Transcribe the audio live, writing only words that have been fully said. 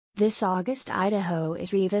This August, Idaho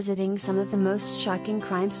is revisiting some of the most shocking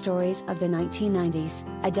crime stories of the 1990s,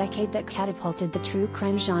 a decade that catapulted the true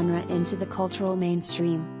crime genre into the cultural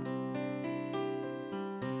mainstream.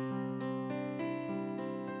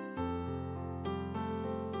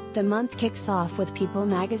 The month kicks off with People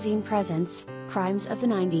magazine presents, Crimes of the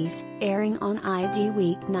 90s, airing on ID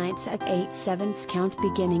weeknights at 8/7 count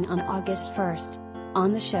beginning on August 1st.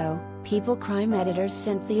 On the show, People crime editors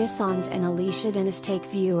Cynthia, Sanz and Alicia take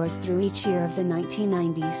viewers through each year of the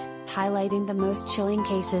 1990s, highlighting the most chilling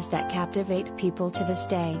cases that captivate people to this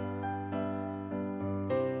day.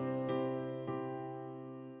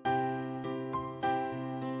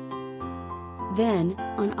 Then,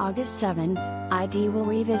 on August 7th, ID will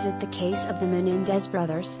revisit the case of the Menendez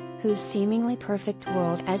brothers, whose seemingly perfect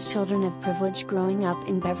world as children of privilege growing up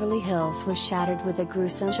in Beverly Hills was shattered with the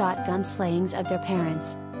gruesome shotgun slayings of their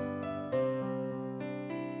parents.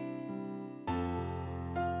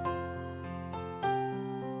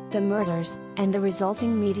 The murders, and the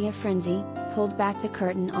resulting media frenzy, pulled back the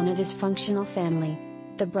curtain on a dysfunctional family.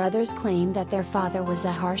 The brothers claimed that their father was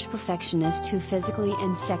a harsh perfectionist who physically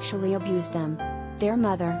and sexually abused them. Their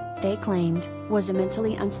mother, they claimed, was a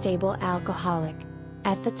mentally unstable alcoholic.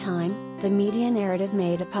 At the time, the media narrative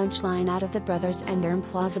made a punchline out of the brothers and their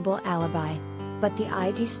implausible alibi. But the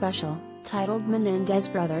ID special, titled Menendez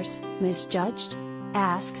Brothers, Misjudged?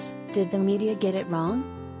 Asks, did the media get it wrong?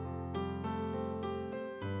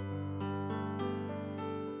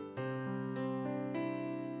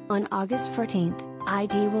 On August 14th,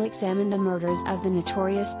 ID will examine the murders of the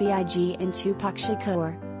notorious B.I.G. and Tupac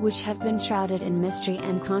Shakur, which have been shrouded in mystery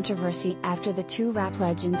and controversy after the two rap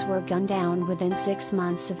legends were gunned down within 6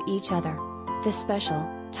 months of each other. The special,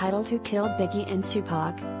 titled Who Killed Biggie and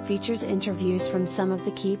Tupac, features interviews from some of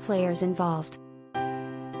the key players involved.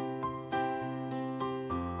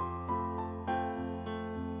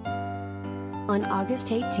 On August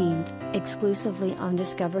 18th, exclusively on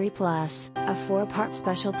Discovery Plus, a 4-part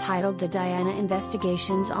special titled The Diana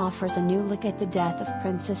Investigations offers a new look at the death of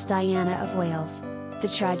Princess Diana of Wales. The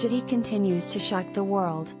tragedy continues to shock the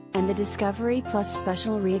world, and the Discovery Plus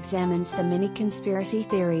special re-examines the many conspiracy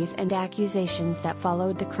theories and accusations that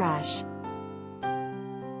followed the crash.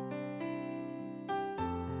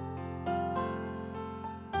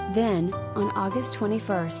 Then, on August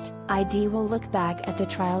 21st, ID will look back at the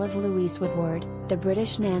trial of Louise Woodward, the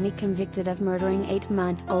British nanny convicted of murdering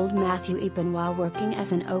 8-month-old Matthew Eapen while working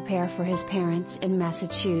as an au pair for his parents in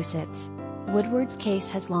Massachusetts. Woodward's case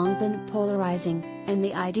has long been polarizing, and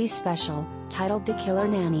the ID special, titled The Killer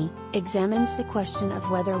Nanny, examines the question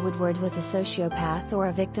of whether Woodward was a sociopath or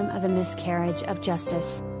a victim of a miscarriage of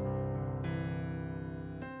justice.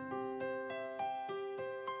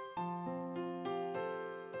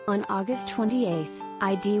 On August 28th,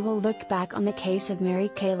 ID will look back on the case of Mary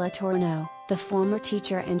Kay Letourneau, the former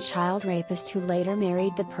teacher and child rapist who later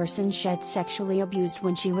married the person she'd sexually abused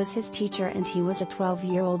when she was his teacher and he was a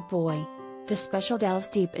 12-year-old boy. The special delves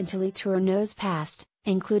deep into Letourneau's past,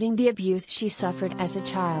 including the abuse she suffered as a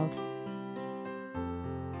child.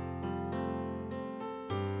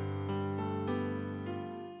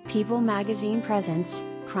 People magazine presents,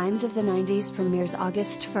 Crimes of the 90s premieres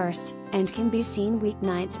August 1st, and can be seen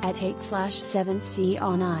weeknights at 8/7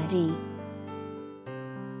 on ID.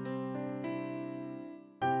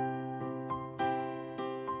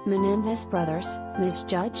 Menendez Brothers,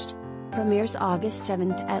 Misjudged? Premieres August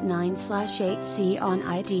 7th at 9/8 on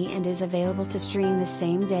ID and is available to stream the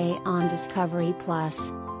same day on Discovery Plus.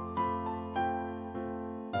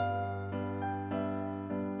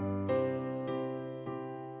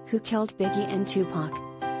 Who Killed Biggie and Tupac?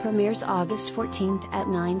 Premieres August 14th at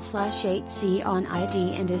 9/8 on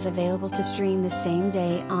ID and is available to stream the same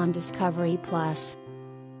day on Discovery Plus.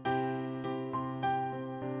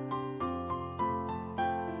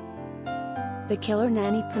 The Killer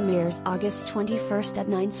Nanny premieres August 21st at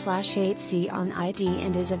 9/8 on ID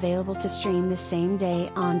and is available to stream the same day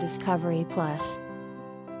on Discovery Plus.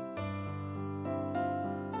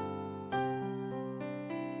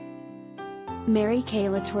 Mary Kay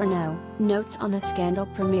Letourneau, Notes on a Scandal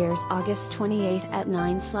premieres August 28th at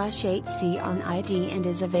 9/8 on ID and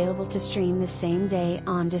is available to stream the same day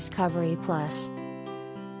on Discovery Plus.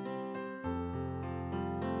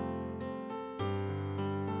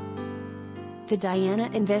 The Diana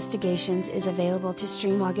Investigations is available to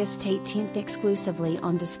stream August 18th exclusively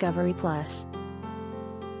on Discovery Plus.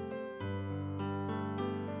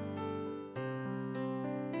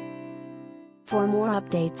 For more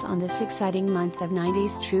updates on this exciting month of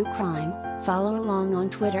 90s true crime, follow along on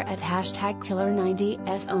Twitter at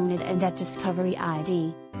 #Killer90SOwned and at Discovery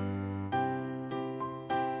ID.